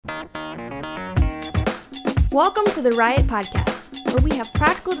Welcome to the Riot Podcast, where we have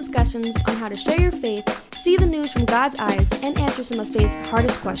practical discussions on how to share your faith, see the news from God's eyes, and answer some of faith's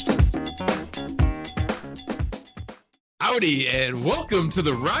hardest questions. Howdy, and welcome to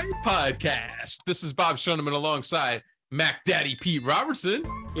the Riot Podcast. This is Bob Schoeneman alongside Mac Daddy Pete Robertson.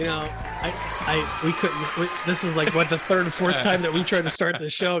 You know, we couldn't. This is like what, the third or fourth time that we tried to start the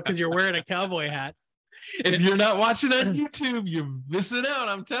show because you're wearing a cowboy hat. If you're not watching on YouTube, you're missing out.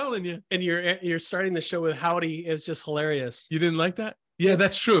 I'm telling you. And you're starting the show with howdy. Is just hilarious. You didn't like that? Yeah,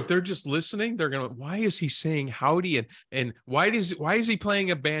 that's true. If they're just listening, they're gonna. Why is he saying howdy? And why is he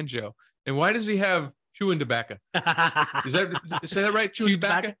playing a banjo? And why does he have chewing tobacco? Is that right? Chewing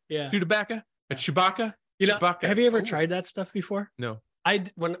tobacco? Yeah. Chewing tobacco? A Chewbacca? You know, Chewbacca. have you ever tried that stuff before? No.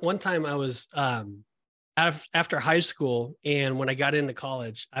 One time I was after high school, and when I got into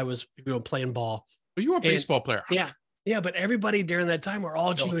college, I was playing ball. But you were a baseball player. Yeah. But everybody during that time were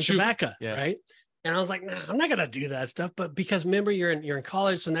all chewing tobacco, right? And I was like, nah, I'm not gonna do that stuff. But because remember, you're in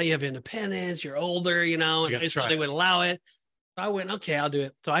college, so now you have independence. You're older, and high school they would allow it. So I went, okay, I'll do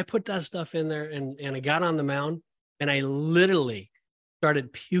it. So I put that stuff in there, and I got on the mound, and I literally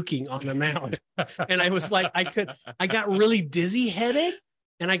started puking on the mound. And I was like, I got really dizzy headed.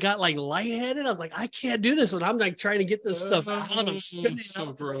 And I got like lightheaded. I was like, I can't do this. And I'm like trying to get this stuff out. I'm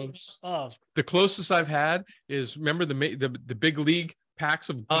so gross. Oh. The closest I've had is, remember the big league packs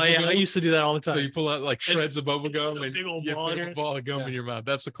of I used to do that all the time. So you pull out like shreds of bubble gum and big old you have a ball of gum in your mouth.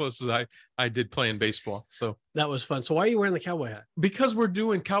 That's the closest I did playing baseball. So that was fun. So why are you wearing the cowboy hat? Because we're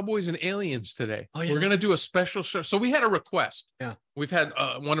doing Cowboys and Aliens today. Oh, yeah. We're going to do a special show. So we had a request. Yeah. We've had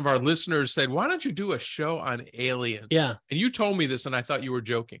one of our listeners said, why don't you do a show on aliens? Yeah. And you told me this and I thought you were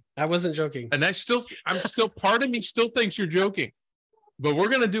joking. I wasn't joking. And I'm still part of me still thinks you're joking, but we're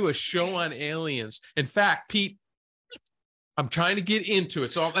going to do a show on aliens. In fact, Pete, I'm trying to get into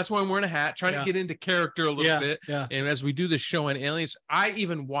it. So that's why I'm wearing a hat, trying to get into character a little bit. Yeah. And as we do the show on aliens, I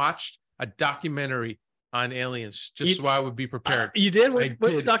even watched a documentary on aliens just so I would be prepared. You did?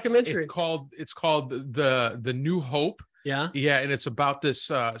 What documentary? It's called The New Hope. Yeah. Yeah. And it's about this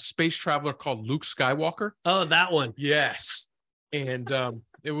space traveler called Luke Skywalker. Oh, that one. Yes. And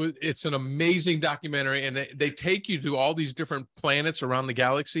it's an amazing documentary, and they take you to all these different planets around the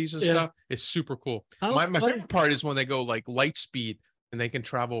galaxies and stuff. It's super cool. My favorite part is when they go like light speed and they can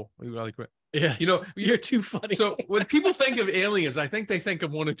travel like, yeah, you're too funny. So when people think of aliens, I think they think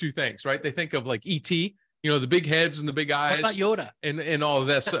of one of two things, right? They think of like E.T., the big heads and the big eyes. What about Yoda? And all of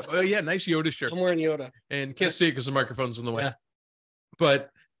that stuff. Oh, yeah, nice Yoda shirt. I'm wearing Yoda. And can't see it because the microphone's in the way. Yeah. But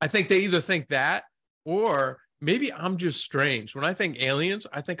I think they either think that, or maybe I'm just strange. When I think aliens,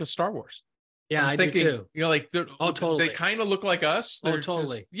 I think of Star Wars. Yeah, I do too. Like totally. They kind of look like us. They're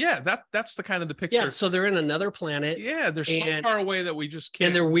totally. That's the kind of the picture. Yeah, so they're in another planet. Yeah, they're so far away that we just can't.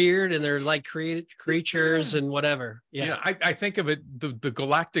 And they're weird, and they're like created creatures and whatever. Yeah, I think of it the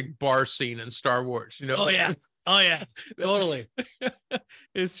galactic bar scene in Star Wars. Oh yeah, totally.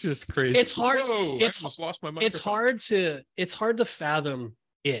 It's just crazy. It's hard. Whoa, I almost lost my microphone. It's hard to fathom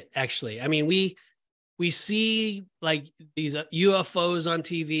it. Actually, I mean we see like these UFOs on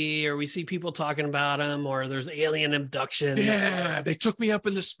TV, or we see people talking about them, or there's alien abduction. Yeah, they took me up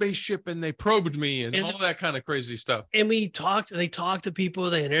in the spaceship and they probed me and all that kind of crazy stuff. And they talk to people,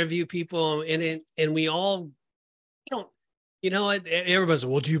 they interview people, and we all don't, everybody's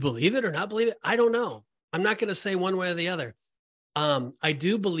like, well, do you believe it or not believe it? I don't know. I'm not going to say one way or the other. I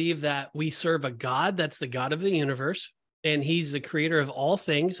do believe that we serve a God that's the God of the universe, and he's the creator of all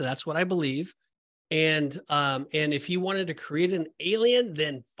things. So that's what I believe. And if he wanted to create an alien,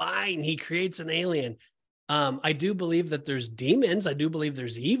 then fine, he creates an alien. I do believe that there's demons. I do believe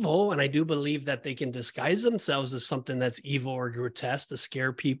there's evil. And I do believe that they can disguise themselves as something that's evil or grotesque to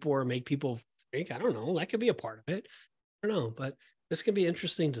scare people or make people think. I don't know. That could be a part of it. I don't know. But this could be an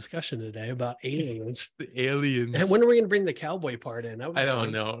interesting discussion today about aliens. The aliens. And when are we going to bring the cowboy part in? I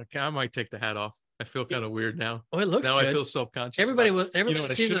don't know. I might take the hat off. I feel kind of weird now. Oh, it looks now good. I feel self-conscious. Everybody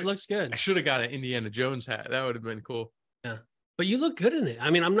seems it looks good. I should have got an Indiana Jones hat. That would have been cool. Yeah. But you look good in it.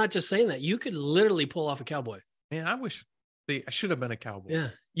 I mean, I'm not just saying that. You could literally pull off a cowboy. Man, I should have been a cowboy. Yeah.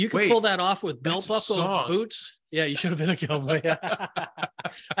 You could pull that off with belt buckle boots. Yeah, you should have been a cowboy.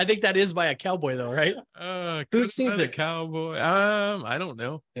 I think that is by a cowboy though, right? Who sings it? A cowboy. I don't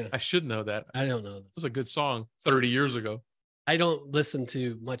know. Yeah. I should know that. I don't know. It was a good song 30 years ago. I don't listen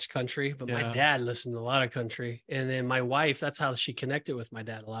to much country, but my dad listened to a lot of country. And then my wife, that's how she connected with my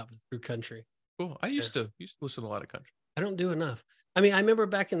dad a lot, was through country. Cool. I used to listen to a lot of country. I don't do enough. I mean, I remember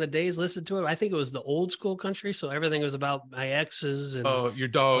back in the days listening to it. I think it was the old school country. So everything was about my exes and your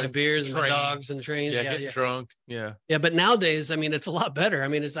dog, my beers and my dogs and trains. Yeah, getting drunk. Yeah. Yeah. But nowadays, I mean, it's a lot better. I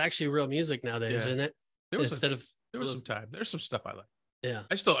mean, it's actually real music nowadays, isn't it? There was some time. There's some stuff I like. Yeah.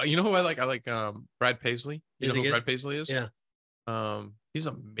 I still, you know who I like? I like Brad Paisley. You know who Brad Paisley is? Yeah. He's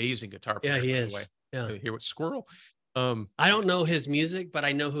an amazing guitar player. Yeah, he is. Yeah. Hear what Squirrel? I don't know his music, but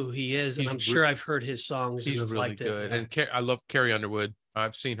I know who he is, and I'm sure I've heard his songs. He's really liked good. It. And I love Carrie Underwood.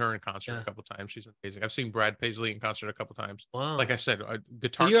 I've seen her in concert a couple times. She's amazing. I've seen Brad Paisley in concert a couple times. Wow. Like I said,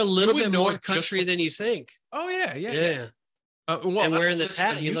 guitar. So you're a little bit more country than you think. Oh yeah. And wearing this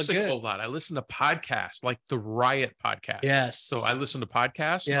hat, you look good. A lot. I listen to podcasts like the Riot podcast. Yes. So I listen to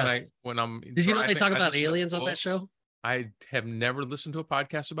podcasts when I'm. Did you know they talk about aliens on that show? I have never listened to a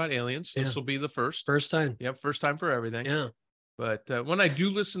podcast about aliens. This will be the first. First time. Yep, first time for everything. Yeah. But when I do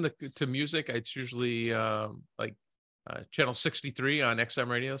listen to music, it's usually like channel 63 on XM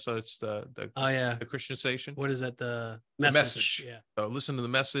radio. So it's the Christian station. What is that? The Message. Message. Yeah. So listen to the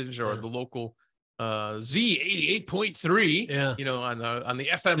Message or the local Z 88.3. Yeah. You know, on the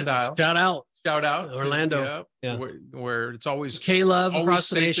FM dial. Shout out Orlando. Yeah. Where it's always K-Love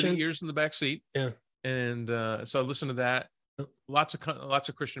across the nation. Ears in the back seat. Yeah. And so I listen to that. Lots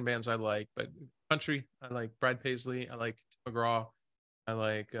of Christian bands I like, but country I like Brad Paisley. I like Tim McGraw. I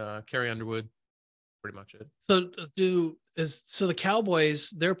like Carrie Underwood. Pretty much it. So the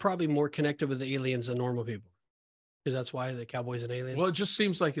Cowboys, they're probably more connected with the aliens than normal people, because that's why the Cowboys and aliens. Well, it just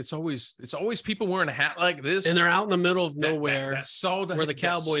seems like it's always people wearing a hat like this, and they're out in the middle of nowhere. Where the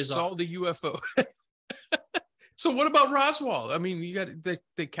Cowboys saw the UFO. So what about Roswell? I mean,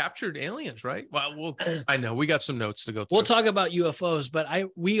 they captured aliens, right? Well, I know we got some notes to go through. We'll talk about UFOs, but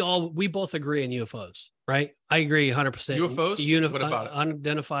we both agree on UFOs, right? I agree 100%. UFOs? What about it?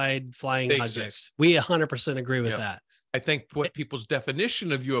 Unidentified flying objects. We 100% agree with that. I think what people's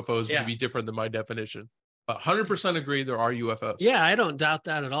definition of UFOs may be different than my definition. 100% agree there are UFOs. Yeah, I don't doubt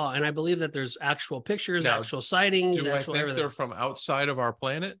that at all. And I believe that there's actual pictures, actual sightings. Do I think they're from outside of our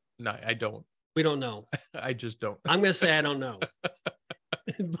planet? No, I don't. We don't know. I just don't. I'm going to say I don't know.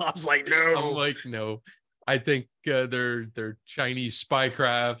 Bob's like, no. I'm like, no. I think they're Chinese spy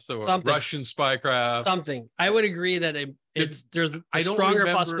crafts or Russian spy crafts. Something. I would agree that there's a stronger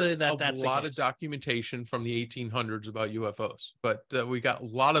possibility that that's a lot of documentation from the 1800s about UFOs, but we got a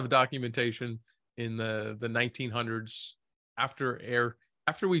lot of documentation in the 1900s after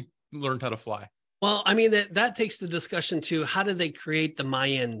we learned how to fly. Well, I mean, that takes the discussion to how did they create the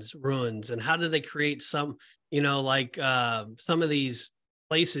Mayans ruins, and how did they create some, some of these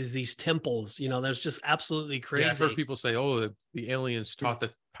places, these temples, there's just absolutely crazy. Yeah, I've heard people say, the aliens taught them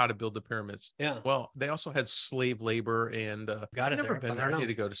how to build the pyramids. Yeah. Well, they also had slave labor and got it. Never been there. I need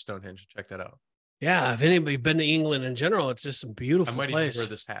to go to Stonehenge and check that out. Yeah. If anybody's been to England in general, it's just a beautiful place. I might even wear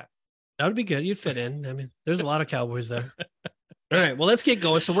this hat. That would be good. You'd fit in. I mean, there's a lot of cowboys there. All right, well, let's get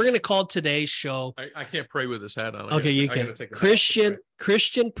going. So we're going to call today's show. I can't pray with this hat on. Okay, you can.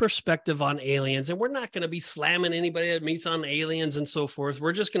 Christian perspective on aliens. And we're not going to be slamming anybody that meets on aliens and so forth.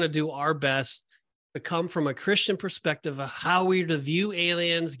 We're just going to do our best to come from a Christian perspective of how we're to view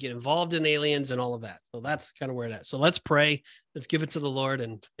aliens, get involved in aliens and all of that. So that's kind of where that. So let's pray. Let's give it to the Lord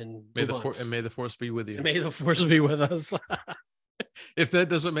and may the force be with you. And may the force be with us. If that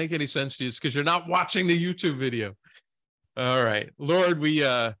doesn't make any sense to you, it's because you're not watching the YouTube video. All right, Lord, we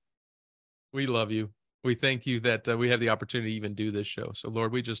love you. We thank you that we have the opportunity to even do this show. So,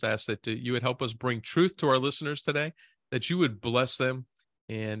 Lord, we just ask that you would help us bring truth to our listeners today, that you would bless them.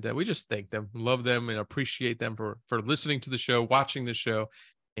 And we just thank them, love them, and appreciate them for listening to the show, watching the show,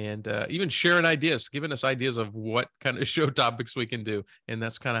 and even sharing ideas, giving us ideas of what kind of show topics we can do. And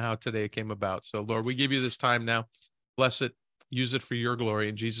that's kind of how today came about. So, Lord, we give you this time now. Bless it. Use it for your glory.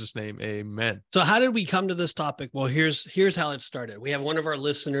 In Jesus' name, amen. So how did we come to this topic? Well, here's how it started. We have one of our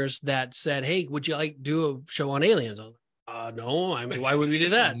listeners that said, hey, would you like to do a show on aliens? I'm like, no, I mean, why would we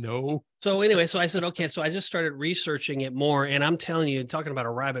do that? No. So anyway, so I said, okay. So I just started researching it more. And I'm telling you, talking about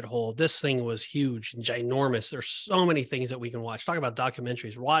a rabbit hole, this thing was huge and ginormous. There's so many things that we can watch. Talk about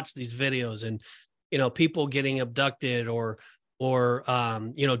documentaries, watch these videos and, people getting abducted or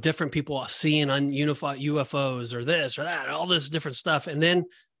different people seeing ununified UFOs or this or that, all this different stuff. And then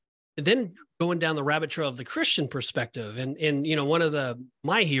going down the rabbit trail of the Christian perspective. And one of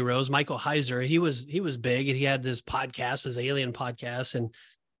my heroes, Michael Heiser, he was big and he had this podcast, his alien podcast. And,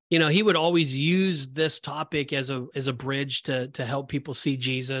 he would always use this topic as a bridge to help people see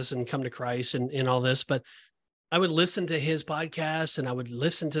Jesus and come to Christ and all this. But I would listen to his podcast and I would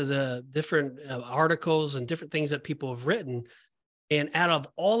listen to the different articles and different things that people have written. And out of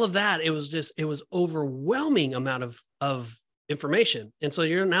all of that, it was overwhelming amount of information. And so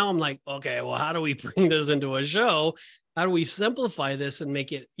now I'm like, okay, well, how do we bring this into a show? How do we simplify this and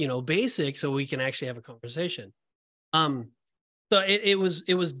make it, basic so we can actually have a conversation? So it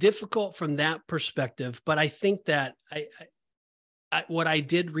was difficult from that perspective, but I think that what I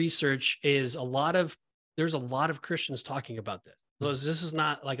did research is there's a lot of Christians talking about this. So this is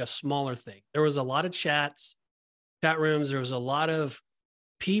not like a smaller thing. There was a lot of chat rooms. There was a lot of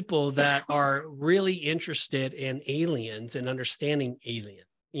people that are really interested in aliens and understanding aliens.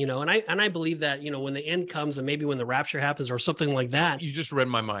 And I believe that, when the end comes and maybe when the rapture happens or something like that. You just read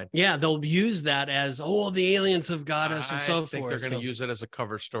my mind. Yeah, they'll use that as, the aliens have got us and so forth. I think they're going to use it as a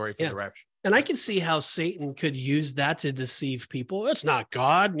cover story for the rapture. And I can see how Satan could use that to deceive people. It's not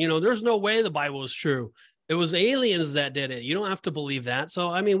God. There's no way the Bible is true. It was aliens that did it. You don't have to believe that.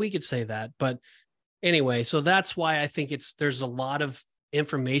 So, we could say that. But anyway, so that's why I think there's a lot of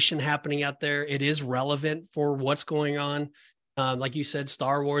information happening out there. It is relevant for what's going on. Like you said,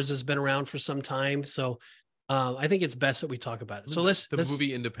 Star Wars has been around for some time. So I think it's best that we talk about it. So let's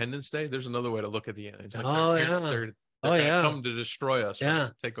movie Independence Day. There's another way to look at the aliens. Like they're come to destroy us. Yeah.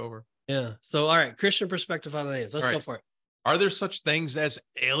 Take over. Yeah. So, all right. Christian perspective on aliens. Let's go for it. Are there such things as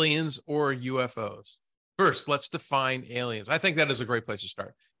aliens or UFOs? First, let's define aliens. I think that is a great place to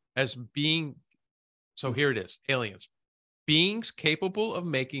start. So here it is. Aliens. Beings capable of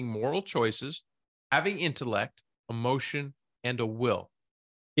making moral choices, having intellect, emotion, and a will.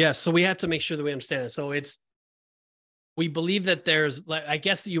 Yeah, so we have to make sure that we understand it. So we believe that there's, I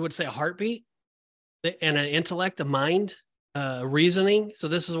guess you would say, a heartbeat and an intellect, a mind, reasoning. So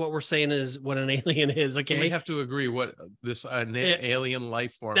this is what we're saying is what an alien is. Okay, we have to agree what this alien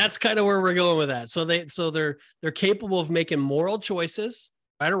life form. That's kind of where we're going with that. So they're capable of making moral choices,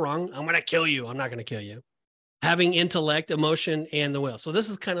 right or wrong. I'm going to kill you. I'm not going to kill you. Having intellect, emotion, and the will. So this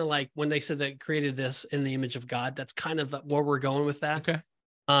is kind of like when they said they created this in the image of God. That's kind of where we're going with that. Okay.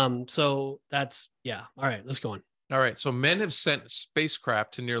 So that's, yeah. All right, let's go on. All right. So men have sent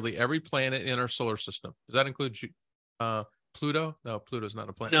spacecraft to nearly every planet in our solar system. Does that include Pluto? No, Pluto's not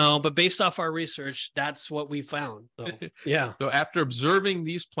a planet. No, but based off our research, that's what we found. So, yeah. So after observing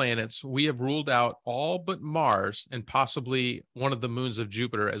these planets, we have ruled out all but Mars and possibly one of the moons of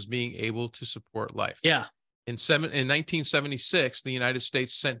Jupiter as being able to support life. Yeah. In 1976, the United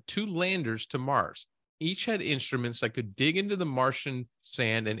States sent 2 landers to Mars. Each had instruments that could dig into the Martian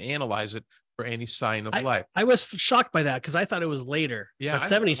sand and analyze it for any sign of life. I was shocked by that because I thought it was later. Yeah, but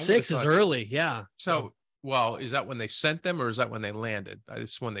 76 is early. Yeah. So, well, is that when they sent them or is that when they landed?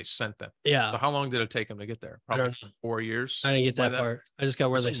 It's when they sent them. Yeah. So how long did it take them to get there? Probably 4 years. I didn't get that part. I just got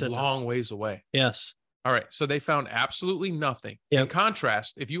where they sent them. A long ways away. Yes. All right. So they found absolutely nothing. Yep. In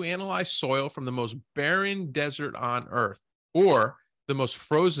contrast, if you analyze soil from the most barren desert on Earth or the most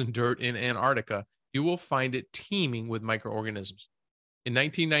frozen dirt in Antarctica, you will find it teeming with microorganisms. In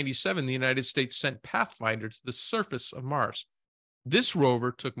 1997, the United States sent Pathfinder to the surface of Mars. This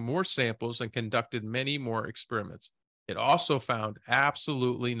rover took more samples and conducted many more experiments. It also found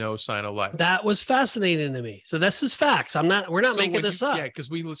absolutely no sign of life. That was fascinating to me. So this is facts. We're not making this up. Yeah, because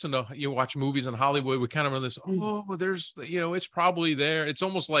we watch movies in Hollywood. We kind of run this, there's, it's probably there. It's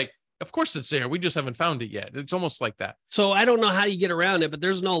almost like, of course it's there. We just haven't found it yet. It's almost like that. So I don't know how you get around it, but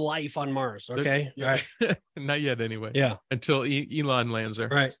there's no life on Mars. Okay. Right. Not yet anyway. Yeah. Until Elon lands there.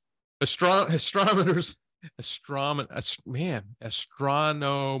 Right. Astronomers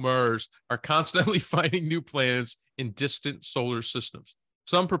are constantly finding new planets in distant solar systems.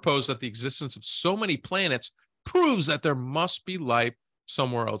 Some propose that the existence of so many planets proves that there must be life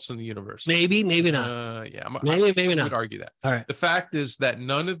somewhere else in the universe. Maybe not. Maybe not. I would argue that. All right. The fact is that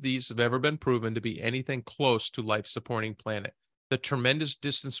none of these have ever been proven to be anything close to life-supporting planet. The tremendous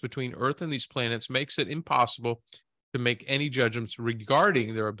distance between Earth and these planets makes it impossible to make any judgments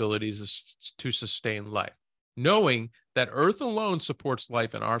regarding their abilities to sustain life. Knowing that Earth alone supports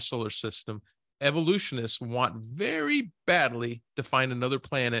life in our solar system, evolutionists want very badly to find another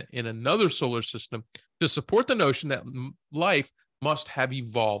planet in another solar system to support the notion that life must have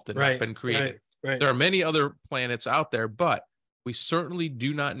evolved and not been created. Right. There are many other planets out there, but we certainly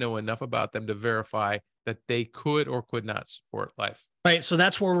do not know enough about them to verify that they could or could not support life. Right. So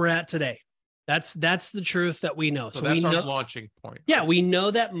that's where we're at today. That's the truth that we know. So that's our launching point. Yeah, we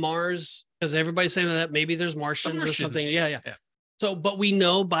know that Mars, because everybody's saying that maybe there's Martians or something. Yeah. So, but we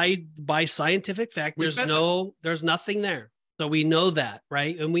know by scientific fact, there's nothing there. So we know that,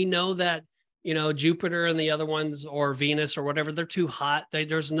 right? And we know that, Jupiter and the other ones or Venus or whatever, they're too hot.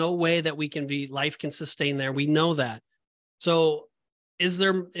 There's no way that life can sustain there. We know that. So is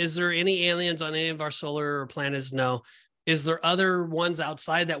there any aliens on any of our solar planets? No. Is there other ones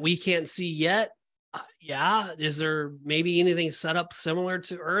outside that we can't see yet? Yeah. Is there maybe anything set up similar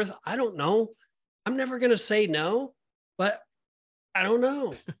to Earth? I don't know. I'm never going to say no, but I don't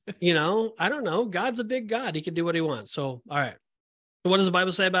know. I don't know. God's a big God. He can do what he wants. So, all right. what does the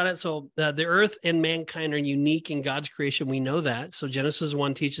Bible say about it? So the earth and mankind are unique in God's creation. We know that. So Genesis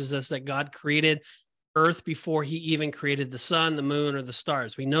 1 teaches us that God created earth before he even created the sun, the moon, or the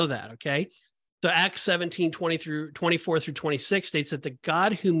stars. We know that, okay? So Acts 17, 24 through 26 states that the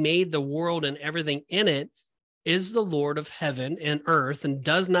God who made the world and everything in it is the Lord of heaven and earth and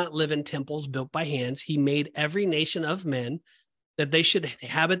does not live in temples built by hands. He made every nation of men that they should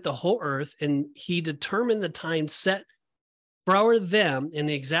inhabit the whole earth, and he determined the time set for them in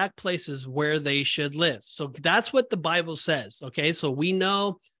the exact places where they should live. So that's what the Bible says, okay? So we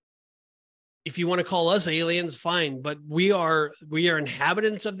know, if you want to call us aliens, fine, but we are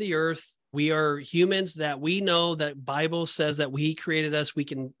inhabitants of the earth. We are humans that we know that Bible says that he created us. We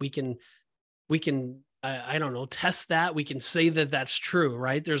can I don't know, test that. We can say that that's true,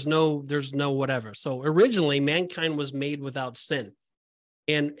 right? There's no whatever. So originally mankind was made without sin,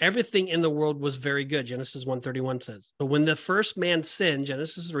 and everything in the world was very good. Genesis 1:31 says. So when the first man sinned,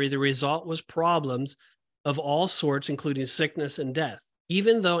 Genesis 3, the result was problems of all sorts, including sickness and death.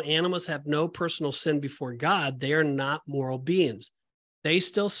 Even though animals have no personal sin before God, they are not moral beings. They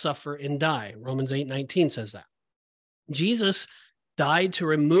still suffer and die. Romans 8:19 says that. Jesus died to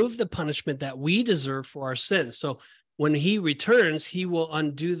remove the punishment that we deserve for our sins. So when he returns, he will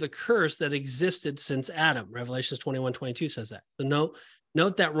undo the curse that existed since Adam. Revelations 21:22 says that. So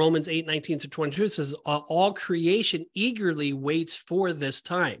note that Romans 8:19 through 22 says all creation eagerly waits for this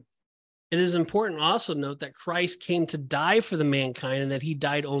time. It is important to also note that Christ came to die for the mankind and that he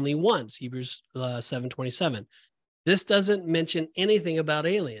died only once, Hebrews 7:27. This doesn't mention anything about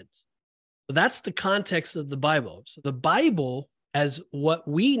aliens. So that's the context of the Bible. So the Bible, as what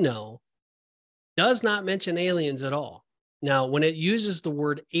we know, does not mention aliens at all. Now, when it uses the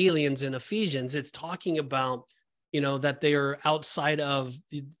word aliens in Ephesians, it's talking about, that they are outside of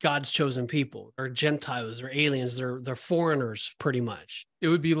God's chosen people, or Gentiles, or aliens. They're foreigners, pretty much. It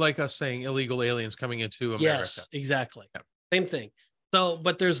would be like us saying illegal aliens coming into America. Yes, exactly. Yeah. Same thing. So,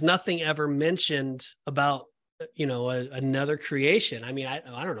 but there's nothing ever mentioned about, another creation. I mean,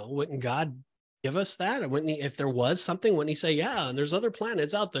 I don't know. Wouldn't God give us that? Or wouldn't he, if there was something, wouldn't he say, yeah, and there's other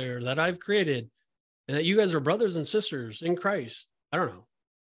planets out there that I've created and that you guys are brothers and sisters in Christ? I don't know.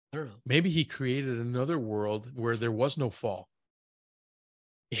 Maybe he created another world where there was no fall.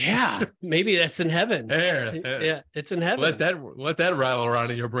 Yeah, maybe that's in heaven. Yeah, it's in heaven. Let that rattle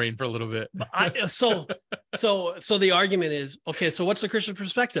around in your brain for a little bit. So the argument is, okay, so what's the Christian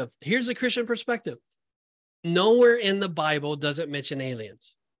perspective? Here's the Christian perspective. Nowhere in the Bible does it mention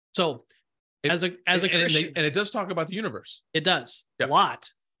aliens. So as a Christian, and it does talk about the universe. It does. Yep. A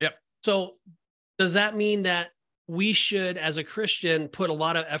lot. Yep. So does that mean that we should, as a Christian, put a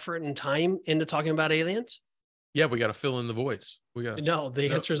lot of effort and time into talking about aliens? Yeah, we got to fill in the voids. No,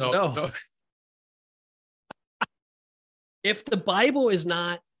 the answer is no. If the Bible is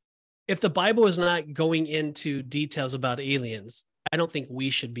not going into details about aliens, I don't think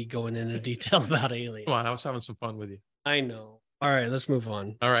we should be going into detail about aliens. Come on, I was having some fun with you. I know. All right, let's move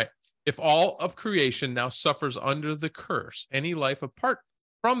on. All right. If all of creation now suffers under the curse, any life apart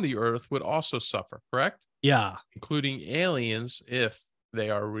from the earth would also suffer, correct? Yeah. Including aliens, if they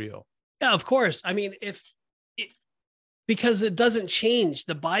are real. Yeah, of course. I mean, because it doesn't change.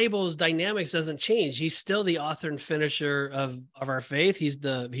 The Bible's dynamics doesn't change. He's still the author and finisher of our faith. He's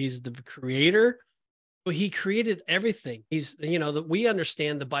the creator. But he created everything. He's, we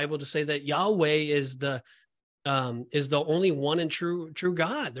understand the Bible to say that Yahweh is the only one and true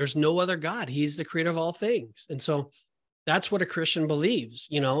God. There's no other God. He's the creator of all things. And so that's what a Christian believes,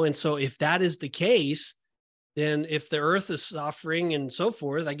 and so if that is the case, then if the earth is suffering and so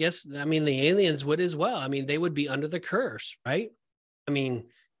forth, the aliens would as well. I mean, they would be under the curse, right? I mean,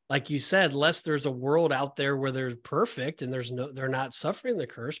 like you said, lest there's a world out there where they're perfect and they're not suffering the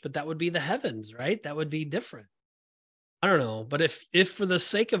curse, but that would be the heavens, right? That would be different. I don't know. But if for the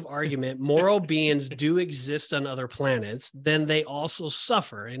sake of argument, moral beings do exist on other planets, then they also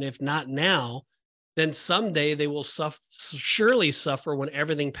suffer. And if not now, then someday they will surely suffer when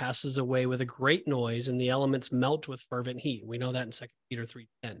everything passes away with a great noise and the elements melt with fervent heat. We know that in 2 Peter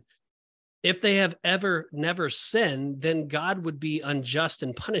 3:10. If they have never sinned, then God would be unjust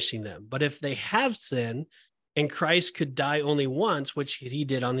in punishing them. But if they have sinned and Christ could die only once, which he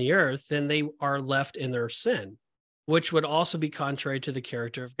did on the earth, then they are left in their sin, which would also be contrary to the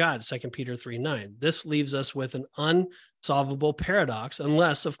character of God, 2 Peter 3:9. This leaves us with an unsolvable paradox,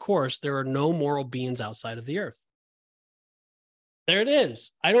 unless, of course, there are no moral beings outside of the earth. There it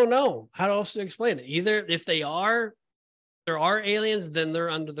is. I don't know how else to explain it. Either if there are aliens, then they're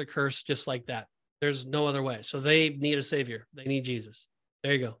under the curse just like that. There's no other way. So they need a savior. They need Jesus.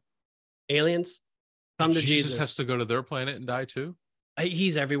 There you go. Aliens, come to Jesus. Jesus has to go to their planet and die too?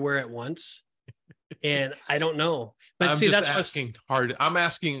 He's everywhere at once. And I don't know. But I'm see, just that's asking hard. I'm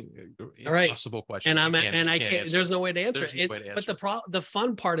asking impossible questions. And I can't, there's no way to answer it. But the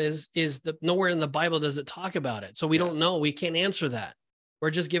fun part is nowhere in the Bible does it talk about it. So we don't know. We can't answer that.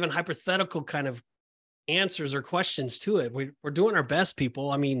 We're just given hypothetical kind of answers or questions to it. We're doing our best,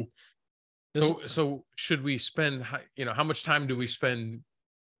 people. I mean, so should we spend, how much time do we spend,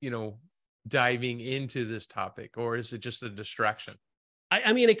 diving into this topic, or is it just a distraction?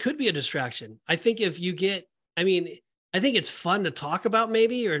 I mean, it could be a distraction. I think if you get, I think it's fun to talk about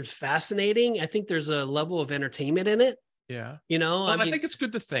maybe, or it's fascinating. I think there's a level of entertainment in it. Yeah. Well, I think it's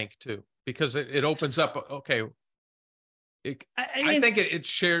good to think too, because it opens up. Okay. I think it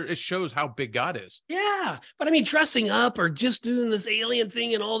shows how big God is. Yeah. But I mean, dressing up or just doing this alien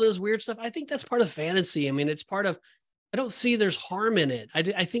thing and all this weird stuff, I think that's part of fantasy. I mean, it's part of, I don't see there's harm in it.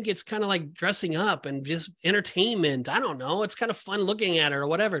 I think it's kind of like dressing up and just entertainment. I don't know. It's kind of fun looking at it or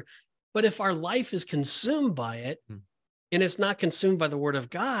whatever. But if our life is consumed by it and it's not consumed by the word of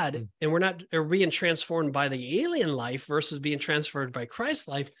God, and we're being transformed by the alien life versus being transferred by Christ's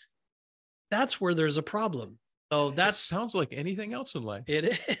life, that's where there's a problem. So that sounds like anything else in life.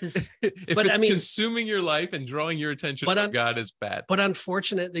 It is. But I mean, consuming your life and drawing your attention to God is bad. But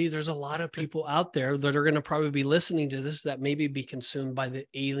unfortunately, there's a lot of people out there that are going to probably be listening to this that maybe be consumed by the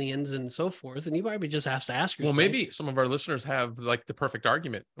aliens and so forth. And you probably just have to ask yourself. Well, maybe some of our listeners have like the perfect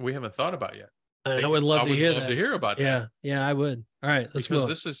argument we haven't thought about yet. I would love to hear about that. Yeah. Yeah, I would. All right. Let's go.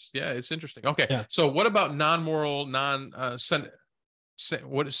 This is, it's interesting. Okay. Yeah. So what about non-moral,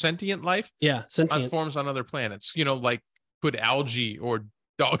 what is sentient life? Yeah, sentient. On forms on other planets. Like could algae or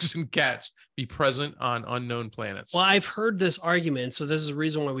dogs and cats be present on unknown planets? Well, I've heard this argument, so this is the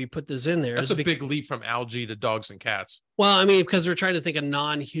reason why we put this in there. That's a big leap from algae to dogs and cats. Well, I mean, because they're trying to think of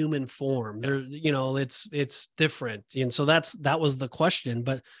non-human form. They're, it's different, and so that was the question,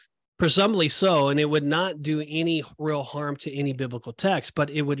 but presumably so, and it would not do any real harm to any biblical text,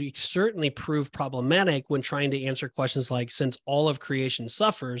 but it would certainly prove problematic when trying to answer questions like, since all of creation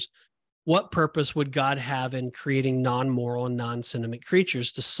suffers, what purpose would God have in creating non-moral and non-sentient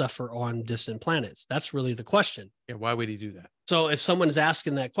creatures to suffer on distant planets? That's really the question. Yeah, why would he do that? So if someone's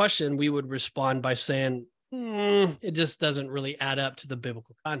asking that question, we would respond by saying, it just doesn't really add up to the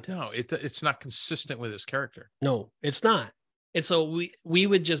biblical context. No, it's not consistent with his character. No, it's not. And so we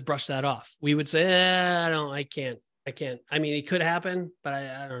would just brush that off. We would say, I can't. I mean, it could happen, but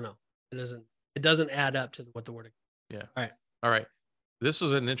I don't know. It doesn't add up to what the word. Yeah. All right. This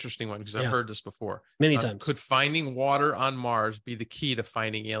is an interesting one because I've heard this before. Many times. Could finding water on Mars be the key to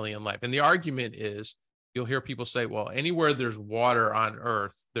finding alien life? And the argument is, you'll hear people say, well, anywhere there's water on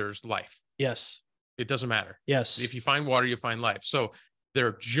Earth, there's life. Yes. It doesn't matter. Yes. If you find water, you find life. So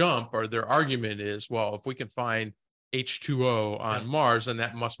their argument is, well, if we can find H2O on Mars, and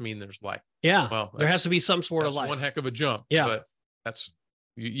that must mean there's life. Yeah. Well, there has to be some sort of life. One heck of a jump. Yeah. But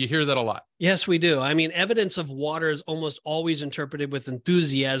you hear that a lot. Yes, we do. I mean, evidence of water is almost always interpreted with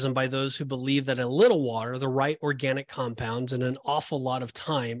enthusiasm by those who believe that a little water, the right organic compounds, and an awful lot of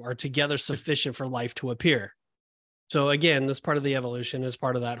time are together sufficient for life to appear. So again, this part of the evolution is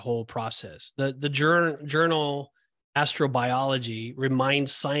part of that whole process. The journal Astrobiology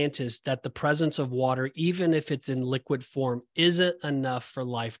reminds scientists that the presence of water, even if it's in liquid form, isn't enough for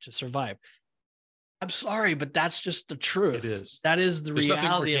life to survive. I'm sorry, but that's just the truth. It is. That is the reality. There's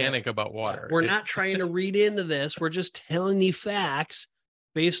nothing organic about water. We're not trying to read into this. We're just telling you facts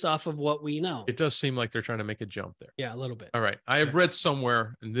based off of what we know. It does seem like they're trying to make a jump there. Yeah, a little bit. All right. I have read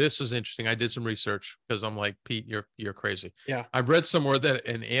somewhere, and this is interesting. I did some research because I'm like, Pete, you're crazy. Yeah. I've read somewhere that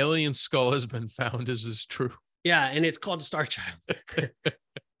an alien skull has been found. Is this true? Yeah, and it's called a star child.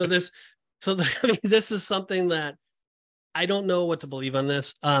 This is something that I don't know what to believe on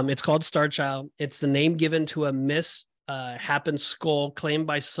this. It's called Star Child. It's the name given to a mishappened skull claimed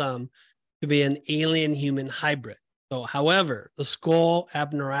by some to be an alien-human hybrid. So, however, the skull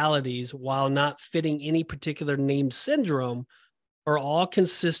abnormalities, while not fitting any particular named syndrome, are all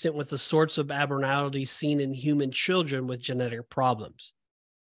consistent with the sorts of abnormalities seen in human children with genetic problems.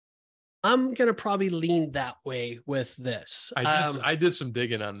 I'm going to probably lean that way with this. I did some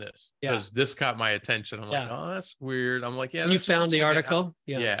digging on this because this caught my attention. I'm like, oh, that's weird. I'm like, yeah. You found the article?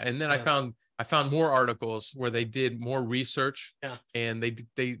 Yeah. And then I found more articles where they did more research and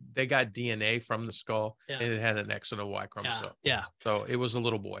they got DNA from the skull and it had an X and a Y chromosome. Yeah. So it was a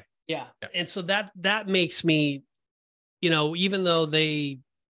little boy. Yeah. And so that makes me, even though they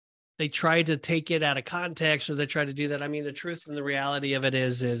try to take it out of context or they try to do that. I mean, the truth and the reality of it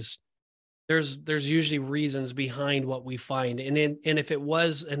is there's usually reasons behind what we find. And if it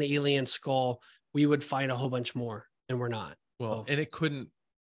was an alien skull, we would find a whole bunch more, and we're not. Well, and it couldn't.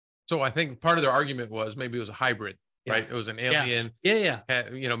 So I think part of their argument was maybe it was a hybrid, right? It was an alien.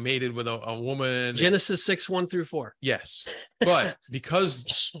 Had, mated with a woman. Genesis 6:1-4. Yes. But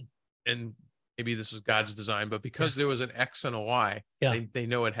because, and maybe this was God's design, but because there was an X and a Y, they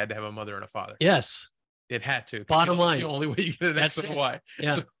know it had to have a mother and a father. Yes. It had to. Bottom line. It's the only way you get an X and a Y. Yeah.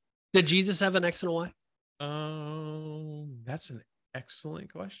 So, did Jesus have an X and a Y? That's an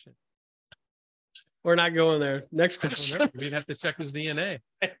excellent question. We're not going there. Next question. We'd have to check his DNA.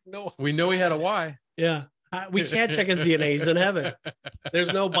 No. We know he had a Y. Yeah. We can't check his DNA. He's in heaven.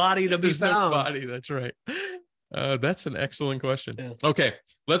 There's no body to be found. No body. That's right. That's an excellent question. Yeah. Okay.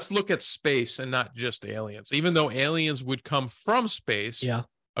 Let's look at space and not just aliens. Even though aliens would come from space. Yeah.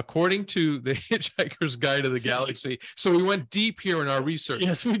 According to the Hitchhiker's Guide to the Galaxy. So we went deep here in our research.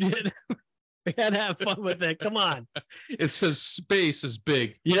 Yes, we did. We had to have fun with it. Come on. It says space is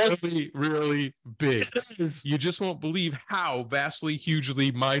big. Really, really big. You just won't believe how vastly,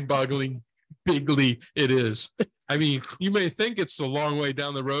 hugely, mind-boggling, bigly it is. I mean, you may think it's a long way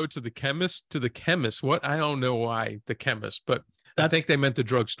down the road to the chemist. What? I don't know why the chemist, but I think they meant the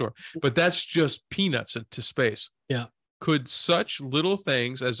drugstore. But that's just peanuts to space. Yeah. Could such little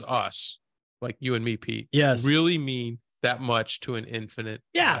things as us, like you and me, Pete, really mean that much to an infinite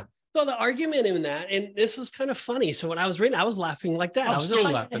God? So the argument in that, and this was kind of funny. So when I was reading, I was laughing like that. I was still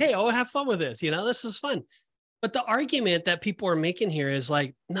just laughing. Hey, have fun with this. This is fun. But the argument that people are making here is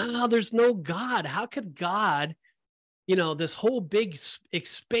like, no, there's no God. How could God, this whole big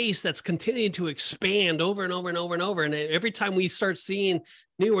space that's continuing to expand over and over and over and over. And every time we start seeing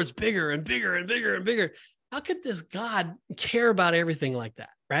new words bigger and bigger and bigger and bigger, how could this God care about everything like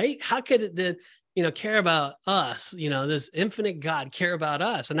that? Right? How could it care about us, this infinite God care about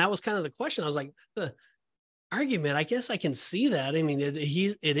us? And that was kind of the question. I was like, the argument, I guess I can see that. I mean, it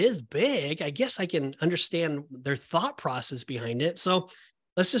is big. I guess I can understand their thought process behind it. So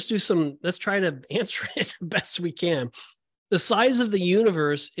let's try to answer it the best we can. The size of the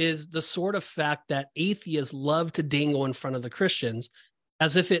universe is the sort of fact that atheists love to dangle in front of the Christians,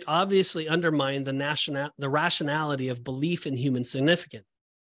 as if it obviously undermined the rationality of belief in human significance,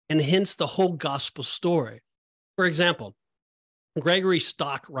 and hence the whole gospel story. For example, Gregory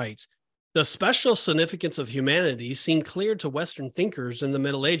Stock writes, the special significance of humanity seemed clear to Western thinkers in the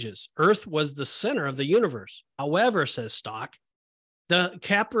Middle Ages. Earth was the center of the universe. However, says Stock, the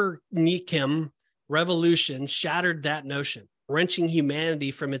Copernican revolution shattered that notion, wrenching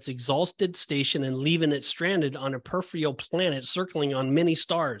humanity from its exhausted station and leaving it stranded on a peripheral planet circling on many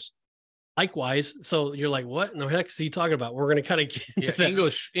stars. Likewise, so you're like, what in the heck is he talking about? We're going to kind of get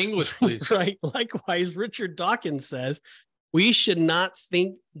English, please. Right. Likewise, Richard Dawkins says, we should not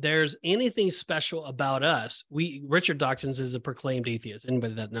think there's anything special about us. Richard Dawkins is a proclaimed atheist.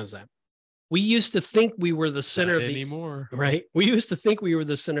 Anybody that knows that. We used to think we were the center of the anymore. Right. We used to think we were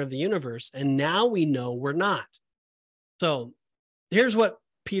the center of the universe, and now we know we're not. So here's what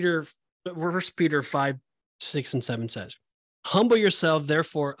 1 Peter 5, 6, and 7 says. Humble yourself,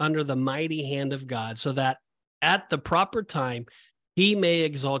 therefore, under the mighty hand of God, so that at the proper time he may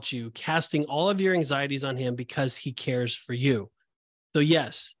exalt you, casting all of your anxieties on him because he cares for you. So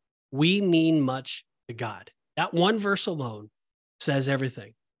yes, we mean much to God. That one verse alone says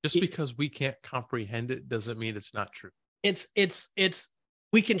everything. Just because we can't comprehend it doesn't mean it's not true.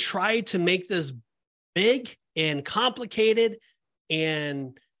 We can try to make this big and complicated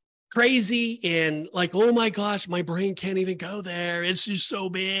and crazy and like, oh my gosh, my brain can't even go there. It's just so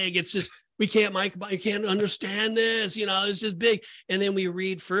big. It's just, I can't understand this. It's just big. And then we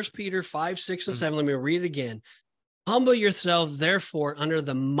read 1 Peter 5, 6, and 7. Let me read it again. Humble yourself, therefore, under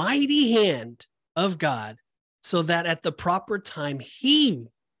the mighty hand of God, so that at the proper time,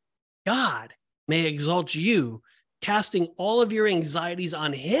 God, may exalt you, casting all of your anxieties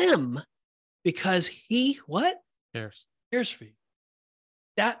on him because he, what? Cares for you.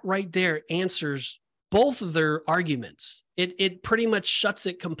 That right there answers both of their arguments. It pretty much shuts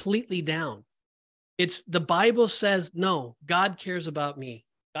it completely down. It's the Bible says, no, God cares about me.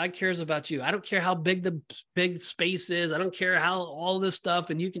 God cares about you. I don't care how big the big space is. I don't care how all this stuff.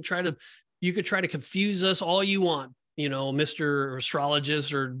 And you could try to confuse us all you want, Mr.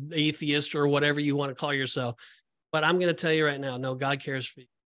 Astrologist or atheist or whatever you want to call yourself. But I'm going to tell you right now, no, God cares for you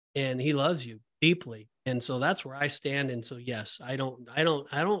and he loves you deeply. And so that's where I stand. And so, yes, I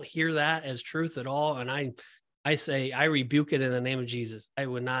don't hear that as truth at all. And I say, I rebuke it in the name of Jesus. I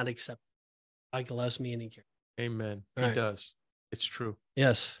would not accept it. God loves me and he cares. Amen. All he right. does. It's true.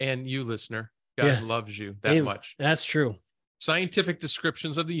 Yes. And you, listener, God loves you that much. That's true. Scientific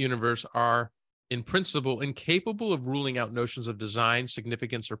descriptions of the universe are, in principle, incapable of ruling out notions of design,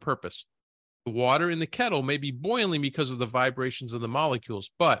 significance, or purpose. The water in the kettle may be boiling because of the vibrations of the molecules,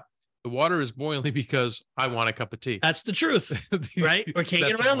 but the water is boiling because I want a cup of tea. That's the truth, right? We can't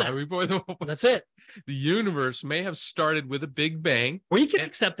get around that. That's it. The universe may have started with a big bang. We can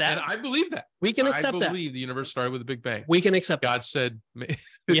accept that. And I believe that. We can accept that. I believe the universe started with a big bang. We can accept God said,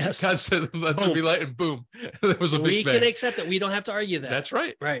 yes. God said, let there be light, and boom, there was a big bang. We can accept that. We don't have to argue that. That's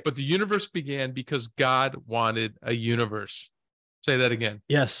right. Right. But the universe began because God wanted a universe. Say that again.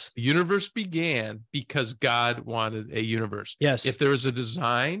 Yes. The universe began because God wanted a universe. Yes. If there is a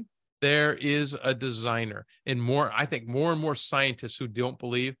design, there is a designer. And I think more and more scientists who don't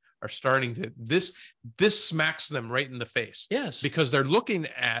believe are starting to, this smacks them right in the face. Yes. Because they're looking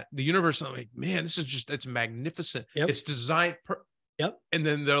at the universe and they're like, man, it's magnificent. Yep. It's designed. Yep. And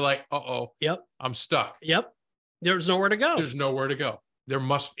then they're like, uh-oh. Yep. I'm stuck. Yep. There's nowhere to go. There's nowhere to go.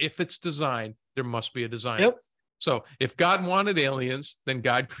 If it's designed, there must be a designer. Yep. So if God wanted aliens, then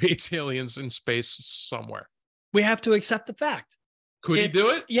God creates aliens in space somewhere. We have to accept the fact. Could he do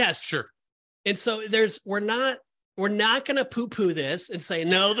it? Yes. Sure. And so we're not going to poo-poo this and say,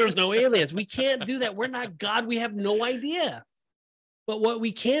 no, there's no aliens. We can't do that. We're not God. We have no idea. But what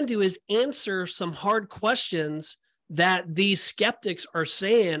we can do is answer some hard questions that these skeptics are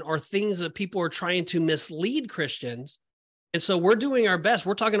saying are things that people are trying to mislead Christians. And so we're doing our best.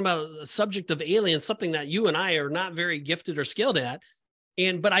 We're talking about a subject of aliens, something that you and I are not very gifted or skilled at.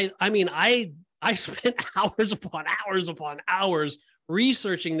 But I spent hours upon hours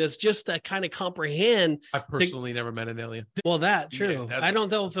researching this just to kind of comprehend. I personally never met an alien. Well, true. Yeah, I don't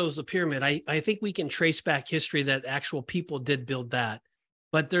know if it was a pyramid. I think we can trace back history that actual people did build that.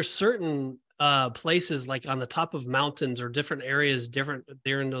 But there's certain places like on the top of mountains or different areas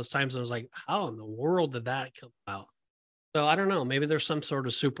during those times. I was like, how in the world did that come out? So I don't know. Maybe there's some sort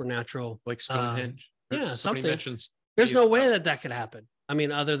of supernatural, like Stonehenge. Something. There's no way that could happen. I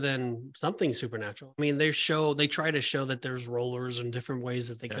mean, other than something supernatural. I mean, they try to show that there's rollers and different ways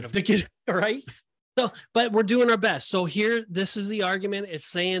that they could have, right? So, but we're doing our best. So here, this is the argument. It's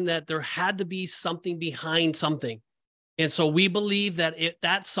saying that there had to be something behind something. And so we believe that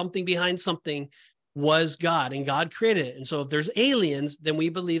that something behind something was God, and God created it. And so if there's aliens, then we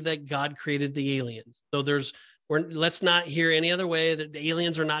believe that God created the aliens. So let's not hear any other way that the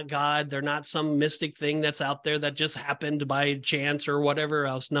aliens are not God. They're not some mystic thing that's out there that just happened by chance or whatever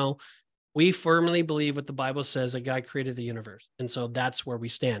else. No, we firmly believe what the Bible says, that God created the universe. And so that's where we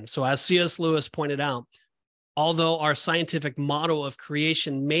stand. So as C.S. Lewis pointed out, although our scientific model of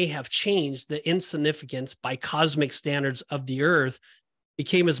creation may have changed, the insignificance by cosmic standards of the earth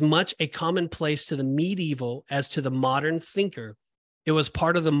became as much a commonplace to the medieval as to the modern thinker. It was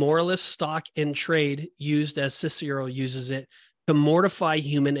part of the moralist stock in trade used, as Cicero uses it, to mortify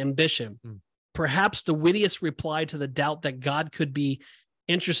human ambition. Perhaps the wittiest reply to the doubt that God could be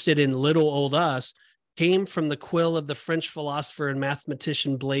interested in little old us came from the quill of the French philosopher and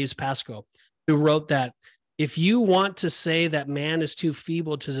mathematician Blaise Pascal, who wrote that if you want to say that man is too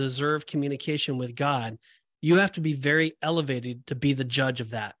feeble to deserve communication with God, you have to be very elevated to be the judge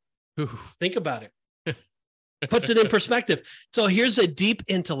of that. Ooh, think about it. Puts it in perspective. So here's a deep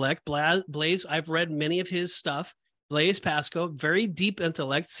intellect. Blaise, I've read many of his stuff. Blaise Pascal, very deep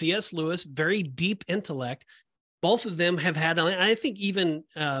intellect. C.S. Lewis, very deep intellect. Both of them have had, I think even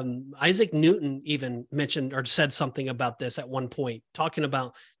Isaac Newton even mentioned or said something about this at one point, talking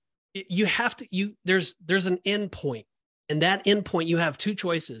about there's an end point. And that end point, you have two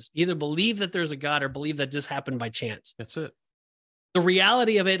choices. Either believe that there's a God or believe that just happened by chance. That's it. The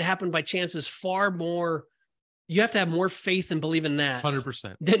reality of it happened by chance is far more. You have to have more faith and believe in that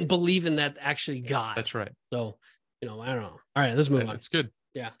 100% than believe in that actually God. That's right. So, I don't know. All right, let's move on. That's good.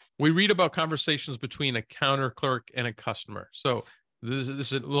 Yeah. We read about conversations between a counter clerk and a customer. So this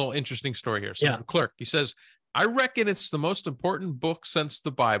is a little interesting story here. So the clerk, he says, I reckon it's the most important book since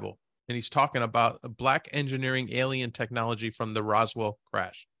the Bible. And he's talking about a black engineering alien technology from the Roswell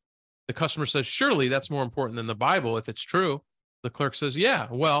crash. The customer says, surely that's more important than the Bible if it's true. The clerk says, yeah,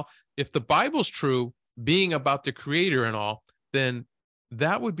 well, if the Bible's true, being about the creator and all, then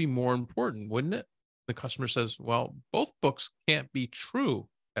that would be more important, wouldn't it? The customer says, well, both books can't be true,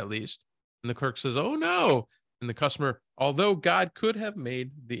 at least. And the clerk says, oh, no. And the customer, although God could have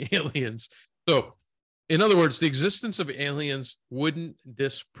made the aliens. So, in other words, the existence of aliens wouldn't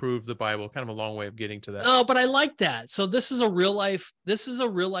disprove the Bible. Kind of a long way of getting to that. Oh, but I like that. So this is a real life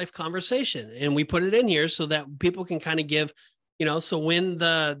conversation. And we put it in here so that people can kind of give, so when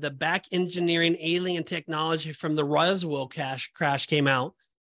the back engineering alien technology from the Roswell crash came out,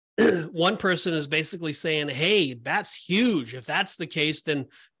 one person is basically saying, hey, that's huge. If that's the case, then,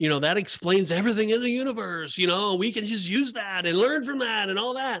 that explains everything in the universe. We can just use that and learn from that and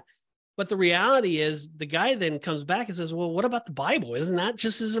all that. But the reality is the guy then comes back and says, well, what about the Bible? Isn't that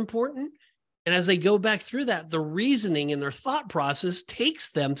just as important? And as they go back through that, the reasoning and their thought process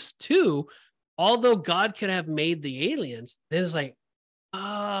takes them to, although God could have made the aliens, then it's like,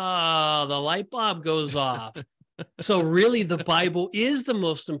 oh, the light bulb goes off. So really the Bible is the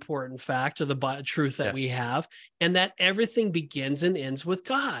most important fact or the truth that we have, and that everything begins and ends with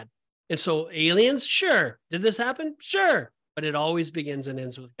God. And so aliens, sure. Did this happen? Sure. But it always begins and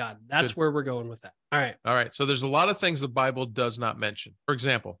ends with God. That's where we're going with that. All right. All right. So there's a lot of things the Bible does not mention. For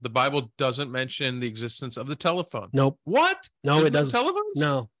example, the Bible doesn't mention the existence of the telephone. Nope. What? No, it doesn't. Telephones?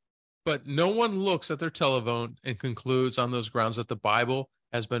 No. But no one looks at their telephone and concludes on those grounds that the Bible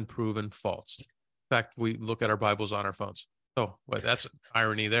has been proven false. In fact, we look at our Bibles on our phones. Oh, well, that's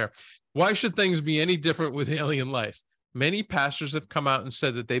irony there. Why should things be any different with alien life? Many pastors have come out and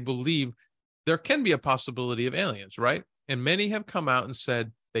said that they believe there can be a possibility of aliens, right? And many have come out and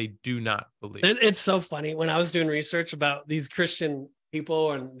said they do not believe. It's so funny. When I was doing research about these Christian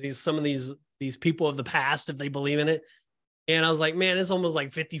people and some of these people of the past, if they believe in it, and I was like, man, it's almost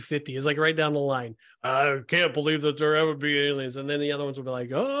like 50-50. It's like right down the line. I can't believe that there ever be aliens. And then the other ones will be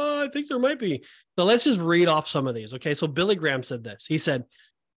like, oh, I think there might be. So let's just read off some of these. Okay, so Billy Graham said this. He said,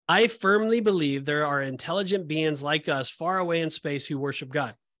 I firmly believe there are intelligent beings like us far away in space who worship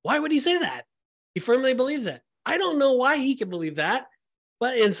God. Why would he say that? He firmly believes that. I don't know why he can believe that,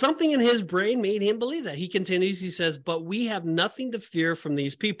 but something in his brain made him believe that. He continues, he says, but we have nothing to fear from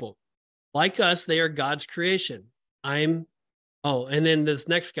these people. Like us, they are God's creation. And then this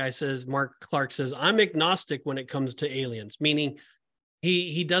next guy says, Mark Clark says, I'm agnostic when it comes to aliens, meaning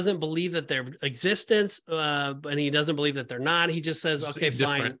he doesn't believe that their existence, and he doesn't believe that they're not. He just says, okay,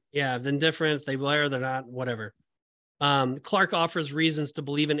 fine. Yeah, then different. If they blare, they're not, whatever. Clark offers reasons to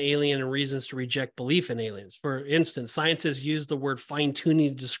believe in alien and reasons to reject belief in aliens. For instance, scientists use the word fine-tuning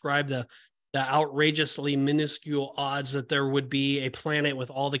to describe the outrageously minuscule odds that there would be a planet with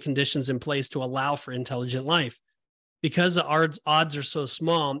all the conditions in place to allow for intelligent life. Because the odds are so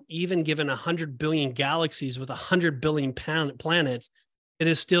small, even given 100 billion galaxies with 100 billion planets, it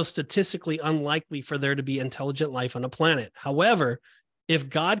is still statistically unlikely for there to be intelligent life on a planet. However, if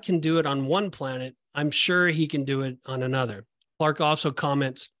God can do it on one planet, I'm sure he can do it on another. Clark also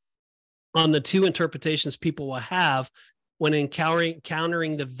comments on the two interpretations people will have when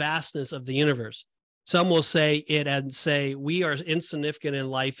encountering the vastness of the universe. Some will say it and say, we are insignificant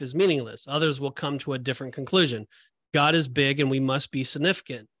and life is meaningless. Others will come to a different conclusion. God is big and we must be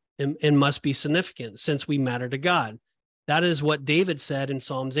significant and must be significant since we matter to God. That is what David said in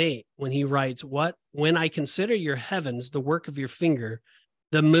Psalms 8 when he writes, when I consider your heavens, the work of your finger,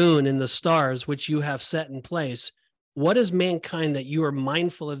 the moon and the stars which you have set in place, what is mankind that you are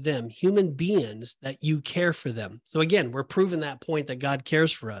mindful of them, human beings that you care for them? So again, we're proving that point that God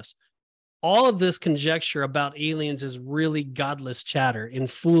cares for us. All of this conjecture about aliens is really godless chatter in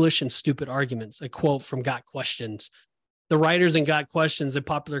foolish and stupid arguments. A quote from Got Questions. The writers in Got Questions, a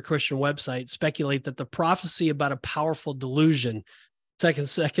popular Christian website, speculate that the prophecy about a powerful delusion, 2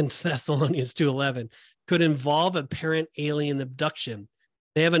 Thessalonians 2:11, could involve apparent alien abduction.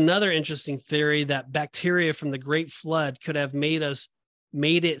 They have another interesting theory that bacteria from the Great Flood could have made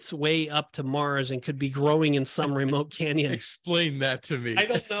its way up to Mars and could be growing in some remote canyon. Explain that to me.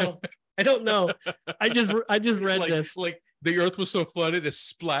 I don't know. I just read this. Like the Earth was so flooded, it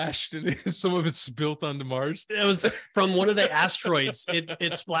splashed, and some of it spilt onto Mars. It was from one of the asteroids.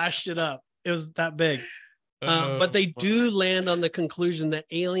 It splashed it up. It was that big. But they do land on the conclusion that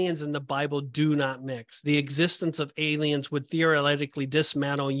aliens and the Bible do not mix. The existence of aliens would theoretically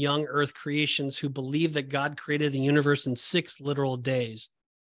dismantle young Earth creations who believe that God created the universe in 6 literal days.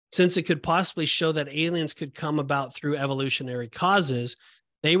 Since it could possibly show that aliens could come about through evolutionary causes,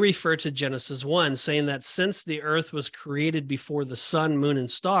 they refer to Genesis 1, saying that since the Earth was created before the sun, moon, and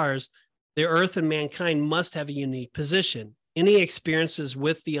stars, the Earth and mankind must have a unique position. Any experiences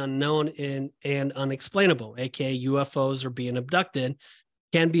with the unknown and unexplainable, aka UFOs or being abducted,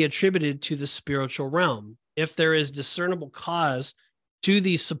 can be attributed to the spiritual realm. If there is discernible cause to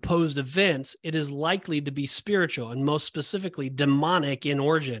these supposed events, it is likely to be spiritual and most specifically demonic in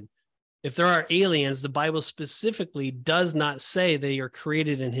origin. If there are aliens, the Bible specifically does not say they are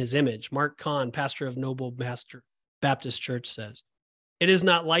created in his image. Mark Kahn, pastor of Noble Baptist Church, says. It is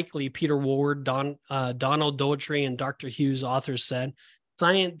not likely, Peter Ward, Donald Doherty, and Dr. Hughes, authors said.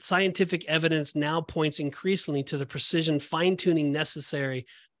 Scientific evidence now points increasingly to the precision fine-tuning necessary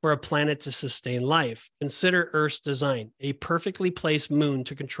for a planet to sustain life. Consider Earth's design, a perfectly placed moon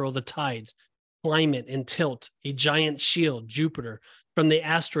to control the tides, climate, and tilt, a giant shield, Jupiter, from the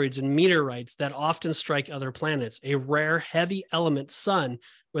asteroids and meteorites that often strike other planets, a rare heavy element sun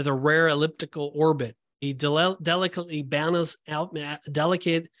with a rare elliptical orbit, a delicately balanced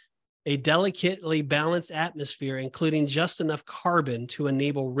atmosphere, including just enough carbon to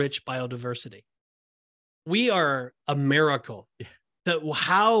enable rich biodiversity. We are a miracle. Yeah.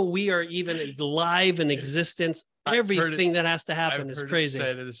 How we are even alive in existence, everything that has to happen is crazy.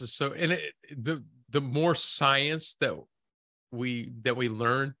 This is so, and the more science that we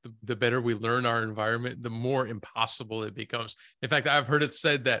learn, the better we learn our environment, the more impossible it becomes. In fact, I've heard it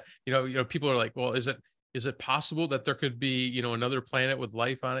said that, people are like, well, is it possible that there could be, another planet with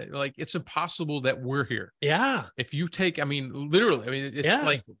life on it? Like, it's impossible that we're here. Yeah. If you take, literally, it's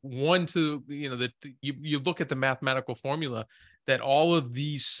like one to, you look at the mathematical formula that all of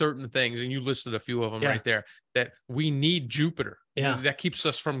these certain things, and you listed a few of them right there, that we need Jupiter. Yeah. That keeps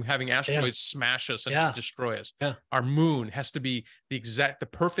us from having asteroids smash us and destroy us. Yeah. Our moon has to be the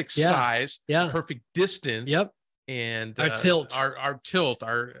perfect size, the perfect distance. Yep. And our tilt,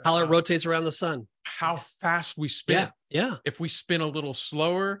 how it rotates around the sun, how fast we spin. Yeah. If we spin a little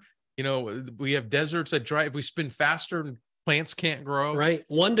slower, we have deserts that dry. If we spin faster, plants can't grow. Right.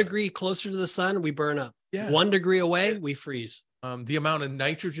 1 degree closer to the sun, we burn up. Yeah. 1 degree away, we freeze. The amount of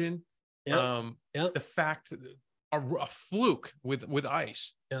nitrogen, the fact, a fluke with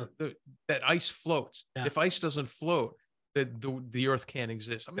ice, that ice floats. Yeah. If ice doesn't float, the earth can't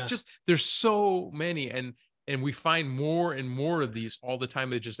exist. Just there's so many, and we find more and more of these all the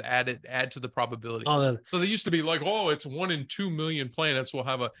time. They just add to the probability. So they used to be like, it's 1 in 2 million planets will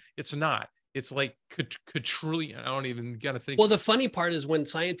have it's not. It's like quadrillion. I don't even gotta think. Well, the funny part is when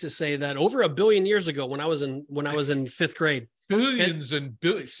scientists say that over 1 billion years ago, when I was in 5th grade, billions and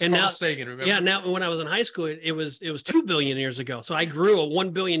billions. And now, Sagan, remember? Yeah. Now, when I was in high school, it was 2 billion years ago. So I grew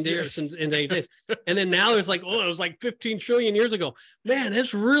 1 billion years in 8 days. And then now it's like, it was like 15 trillion years ago. Man,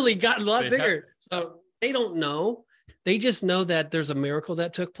 it's really gotten a lot bigger. So they don't know. They just know that there's a miracle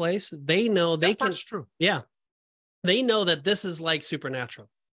that took place. They know That's true. Yeah. They know that this is like supernatural.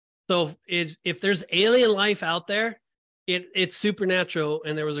 So if there's alien life out there, it's supernatural,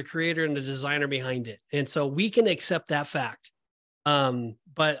 and there was a creator and a designer behind it. And so we can accept that fact.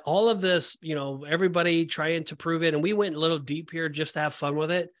 But all of this, everybody trying to prove it. And we went a little deep here just to have fun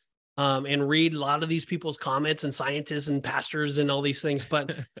with it, and read a lot of these people's comments and scientists and pastors and all these things.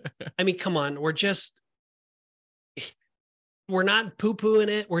 But come on, we're not poo-pooing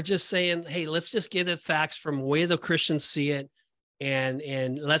it. We're just saying, hey, let's just get the facts from the way the Christians see it.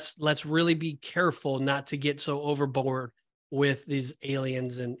 And let's really be careful not to get so overboard with these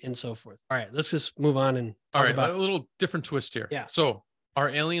aliens and so forth. All right, let's just move on and talk about a little different twist here. Yeah. So are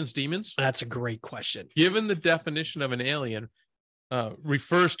aliens demons? That's a great question. Given the definition of an alien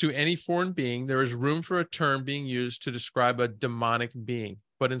refers to any foreign being, there is room for a term being used to describe a demonic being.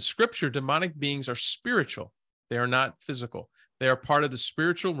 But in Scripture, demonic beings are spiritual. They are not physical. They are part of the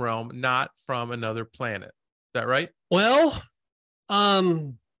spiritual realm, not from another planet. Is that right? Well,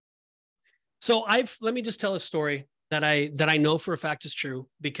 so let me just tell a story that I know for a fact is true,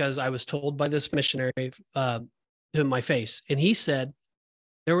 because I was told by this missionary to my face. And he said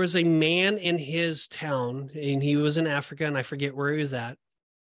there was a man in his town, and he was in Africa, and I forget where he was at.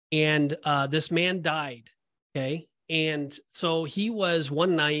 And this man died. Okay. And so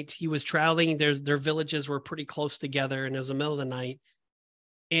one night he was traveling. Their villages were pretty close together, and it was the middle of the night.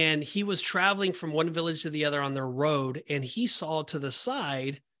 And he was traveling from one village to the other on their road, and he saw to the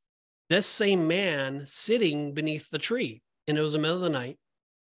side this same man sitting beneath the tree, and it was the middle of the night.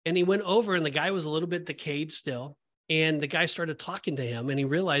 And he went over, and the guy was a little bit decayed still. And the guy started talking to him, and he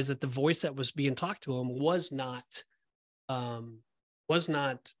realized that the voice that was being talked to him was not the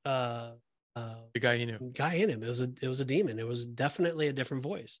guy he knew. It was a demon. It was definitely a different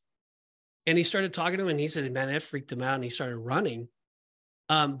voice. And he started talking to him, and he said, man, that freaked him out, and he started running.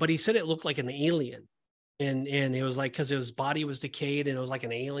 But he said it looked like an alien, and it was like, because his body was decayed, and it was like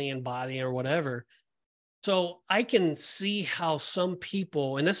an alien body or whatever. So I can see how some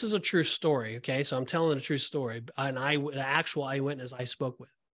people, and this is a true story. Okay. So I'm telling a true story, and the actual eyewitness I spoke with.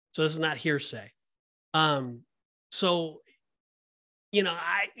 So this is not hearsay. So,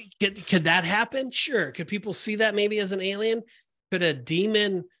 could that happen? Sure. Could people see that maybe as an alien? Could a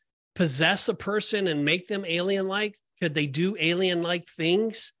demon possess a person and make them alien-like? Could they do alien-like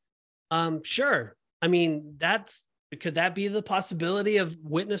things? Sure. Could that be the possibility of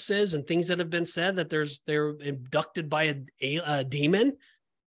witnesses and things that have been said that they're abducted by a demon?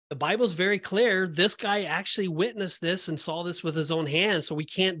 The Bible's very clear. This guy actually witnessed this and saw this with his own hands. So we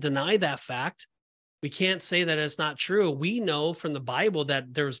can't deny that fact. We can't say that it's not true. We know from the Bible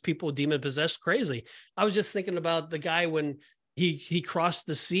that there's people demon possessed crazy. I was just thinking about the guy when he crossed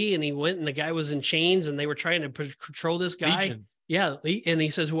the sea, and he went, and the guy was in chains, and they were trying to control this guy. Legion. Yeah. And he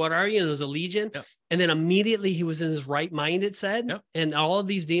says, what are you? And it was a legion. Yep. And then immediately he was in his right mind, it said, Yep. and all of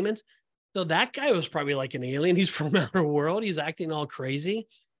these demons. So that guy was probably like an alien. He's from outer world. He's acting all crazy.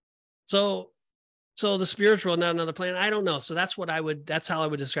 So the spiritual, not another planet. I don't know. So that's how I would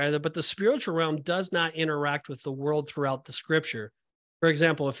describe it. But the spiritual realm does not interact with the world throughout the scripture. For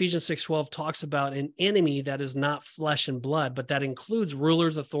example, Ephesians 6:12 talks about an enemy that is not flesh and blood, but that includes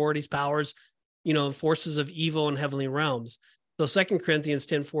rulers, authorities, powers, forces of evil in heavenly realms. So 2 Corinthians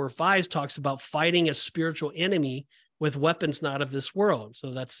 10:4-5 talks about fighting a spiritual enemy with weapons not of this world.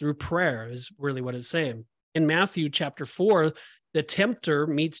 So that's through prayer is really what it's saying. In Matthew chapter 4, the tempter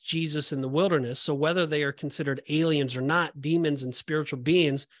meets Jesus in the wilderness. So whether they are considered aliens or not, demons and spiritual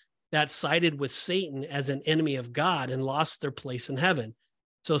beings that sided with Satan as an enemy of God and lost their place in heaven.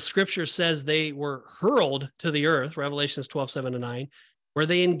 So scripture says they were hurled to the earth, Revelations 12:7-9, where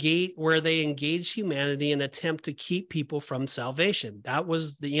they engaged humanity in an attempt to keep people from salvation. That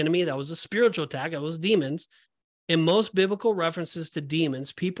was the enemy. That was a spiritual attack. That was demons. In most biblical references to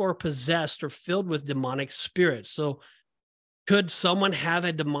demons, people are possessed or filled with demonic spirits. So could someone have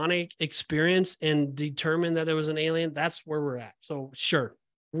a demonic experience and determine that it was an alien? That's where we're at. So sure,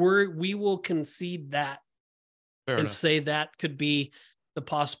 we will concede that. Fair enough. Say that could be the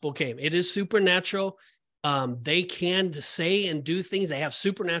possible game. It is supernatural. They can say and do things. They have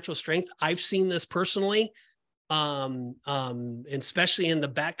supernatural strength. I've seen this personally. Especially in the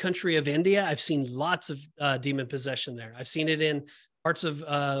backcountry of India, I've seen lots of demon possession there. I've seen it in parts of,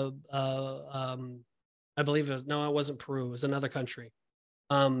 I believe it wasn't Peru. It was another country.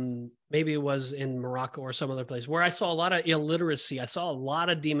 Maybe it was in Morocco or some other place where I saw a lot of illiteracy. I saw a lot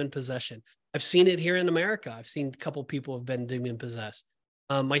of demon possession. I've seen it here in America. I've seen a couple people have been demon possessed.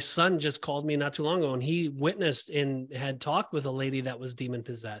 My son just called me not too long ago and he witnessed and had talked with a lady that was demon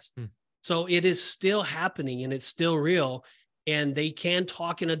possessed. So it is still happening and it's still real, and they can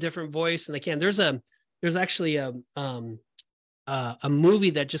talk in a different voice, and they can. There's actually a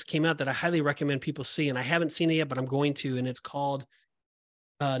movie that just came out that I highly recommend people see, and I haven't seen it yet, but I'm going to, and it's called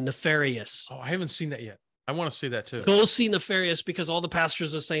Nefarious. Oh, I haven't seen that yet. I want to see that too. Go see Nefarious because all the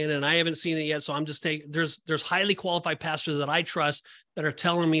pastors are saying it, and I haven't seen it yet. So I'm just taking, there's highly qualified pastors that I trust that are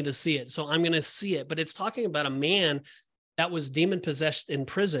telling me to see it. So I'm going to see it, but it's talking about a man that was demon possessed in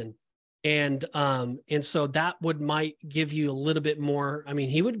prison. And so that might give you a little bit more. I mean,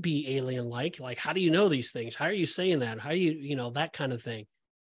 he would be alien-like. Like, how do you know these things? How are you saying that? How do you, that kind of thing.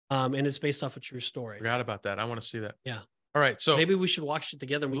 And it's based off a true story. Forgot about that. I want to see that. Yeah. All right. So maybe we should watch it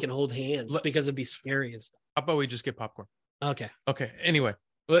together and we can hold hands because it'd be scary and stuff. How about we just get popcorn? Okay. Anyway,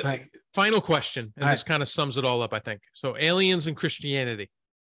 final question. And this kind of sums it all up, I think. So aliens and Christianity.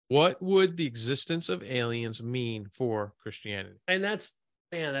 What would the existence of aliens mean for Christianity? And that's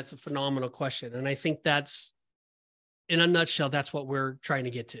a phenomenal question. And I think that's, in a nutshell, that's what we're trying to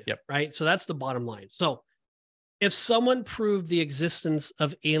get to. Yep. Right. So that's the bottom line. So if someone proved the existence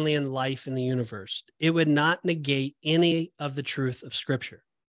of alien life in the universe, it would not negate any of the truth of Scripture.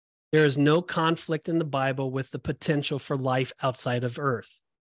 There is no conflict in the Bible with the potential for life outside of Earth.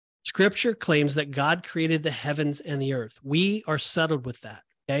 Scripture claims that God created the heavens and the earth. We are settled with that.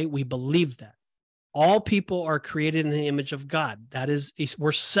 Okay. We believe that. All people are created in the image of God.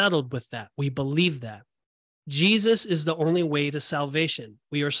 We're settled with that. We believe that. Jesus is the only way to salvation.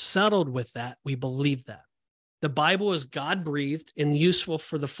 We are settled with that. We believe that. The Bible is God-breathed and useful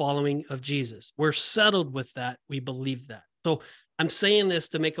for the following of Jesus. We're settled with that. We believe that. So I'm saying this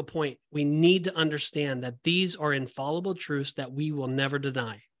to make a point. We need to understand that these are infallible truths that we will never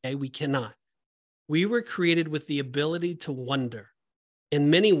deny. Okay? We cannot. We were created with the ability to wonder. In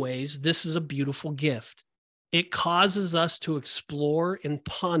many ways, this is a beautiful gift. It causes us to explore and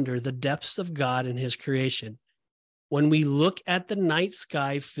ponder the depths of God and his creation. When we look at the night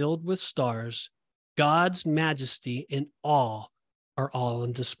sky filled with stars, God's majesty and awe are all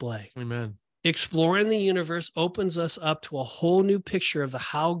on display. Amen. Exploring the universe opens us up to a whole new picture of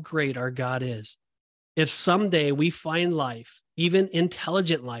how great our God is. If someday we find life, even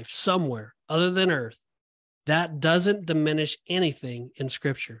intelligent life, somewhere other than Earth, that doesn't diminish anything in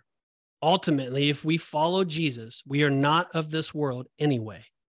Scripture. Ultimately, if we follow Jesus, we are not of this world anyway.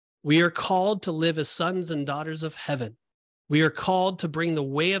 We are called to live as sons and daughters of heaven. We are called to bring the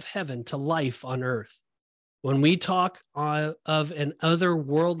way of heaven to life on earth. When we talk of an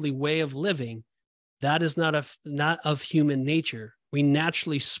otherworldly way of living, that is not of human nature. We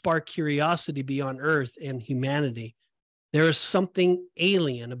naturally spark curiosity beyond earth and humanity. There is something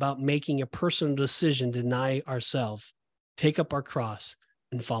alien about making a personal decision to deny ourselves, take up our cross,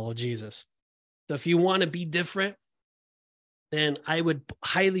 and follow Jesus. So if you want to be different, then I would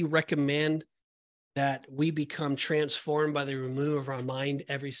highly recommend that we become transformed by the renewal of our mind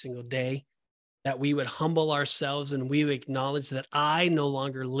every single day, that we would humble ourselves and we would acknowledge that I no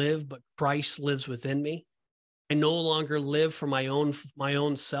longer live, but Christ lives within me. I no longer live for my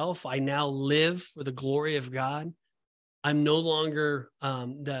own self. I now live for the glory of God. I'm no longer,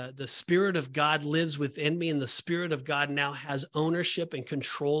 the Spirit of God lives within me, and the Spirit of God now has ownership and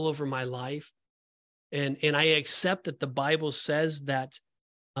control over my life. And I accept that the Bible says that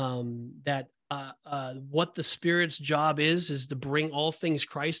what the Spirit's job is to bring all things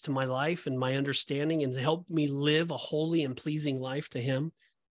Christ to my life and my understanding, and to help me live a holy and pleasing life to Him.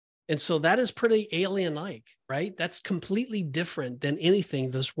 And so that is pretty alien-like, right? That's completely different than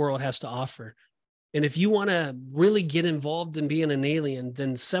anything this world has to offer. And if you want to really get involved in being an alien,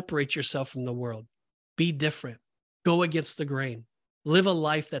 then separate yourself from the world. Be different. Go against the grain. Live a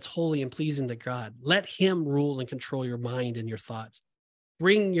life that's holy and pleasing to God. Let Him rule and control your mind and your thoughts.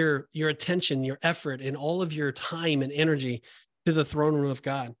 Bring your attention, your effort, and all of your time and energy to the throne room of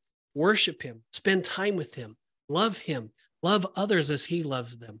God. Worship Him. Spend time with Him. Love Him. Love others as He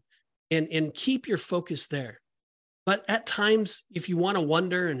loves them. And keep your focus there. But at times, if you want to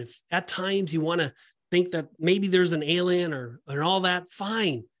wonder, and if at times you want to think that maybe there's an alien or all that,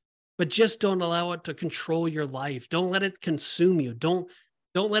 fine. But just don't allow it to control your life. Don't let it consume you. Don't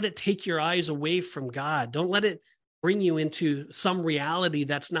let it take your eyes away from God. Don't let it bring you into some reality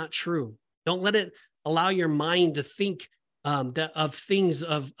that's not true. Don't let it allow your mind to think of things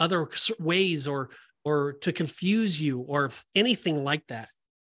of other ways, or to confuse you or anything like that.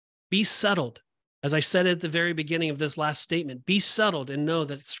 Be settled. As I said at the very beginning of this last statement, be settled and know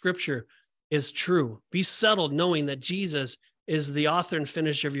that Scripture is true. Be settled knowing that Jesus is the author and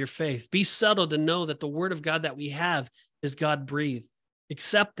finisher of your faith. Be settled and know that the Word of God that we have is God-breathed.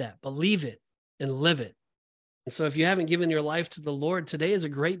 Accept that, believe it, and live it. And so if you haven't given your life to the Lord, today is a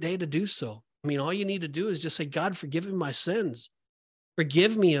great day to do so. I mean, all you need to do is just say, God, forgive me my sins.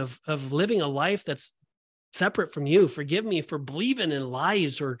 Forgive me of living a life that's separate from you. Forgive me for believing in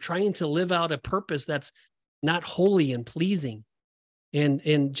lies or trying to live out a purpose that's not holy and pleasing.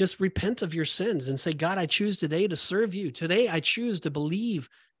 And just repent of your sins and say, God, I choose today to serve you. Today, I choose to believe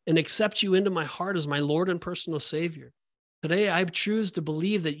and accept you into my heart as my Lord and personal Savior. Today, I choose to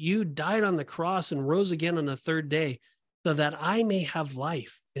believe that you died on the cross and rose again on the third day so that I may have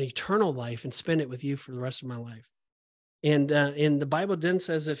life, an eternal life, and spend it with you for the rest of my life. And the Bible then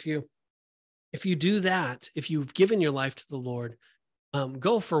says, if you do that, if you've given your life to the Lord,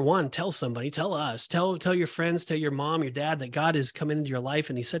 go for one, tell somebody, tell us, tell your friends, tell your mom, your dad that God has come into your life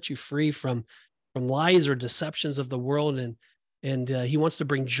and He set you free from lies or deceptions of the world. And He wants to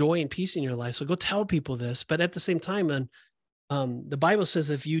bring joy and peace in your life. So go tell people this. But at the same time, the Bible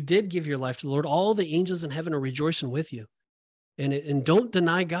says, if you did give your life to the Lord, all the angels in heaven are rejoicing with you. And don't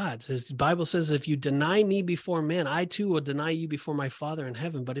deny God. As the Bible says, if you deny me before men, I too will deny you before my Father in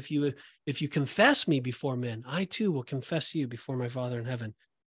heaven. But if you confess me before men, I too will confess you before my Father in heaven.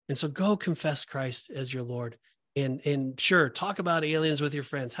 And so go confess Christ as your Lord. And sure, talk about aliens with your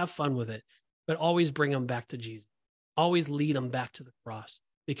friends. Have fun with it. But always bring them back to Jesus. Always lead them back to the cross,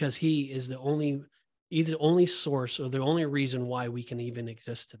 because He is the only source or the only reason why we can even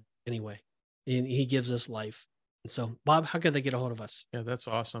exist anyway. And He gives us life. And so, Bob, how can they get a hold of us? Yeah, that's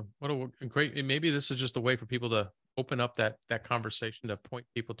awesome. What a great, maybe this is just a way for people to open up that conversation, to point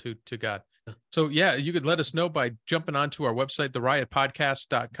people to God. So yeah, you could let us know by jumping onto our website,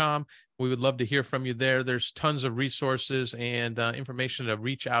 theriotpodcast.com. We would love to hear from you there. There's tons of resources and information to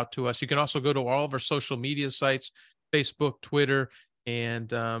reach out to us. You can also go to all of our social media sites, Facebook, Twitter, and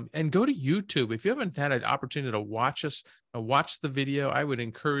go to YouTube. If you haven't had an opportunity to watch us, watch the video, I would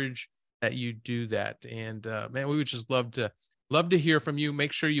encourage that you do that. And man, we would just love to hear from you.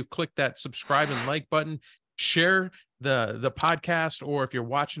 Make sure you click that subscribe and like button, share the podcast, or if you're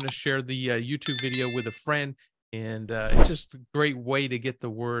watching us, share the YouTube video with a friend. And it's just a great way to get the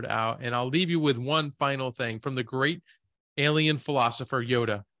word out. And I'll leave you with one final thing from the great alien philosopher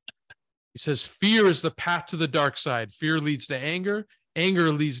Yoda. He says, fear is the path to the dark side. Fear leads to anger.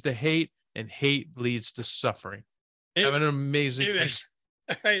 Anger leads to hate, and hate leads to suffering. Have an amazing day.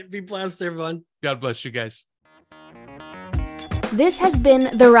 All right. Be blessed, everyone. God bless you guys. This has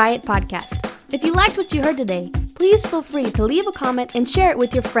been the Riot Podcast. If you liked what you heard today, please feel free to leave a comment and share it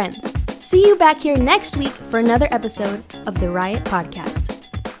with your friends. See you back here next week for another episode of the Riot Podcast.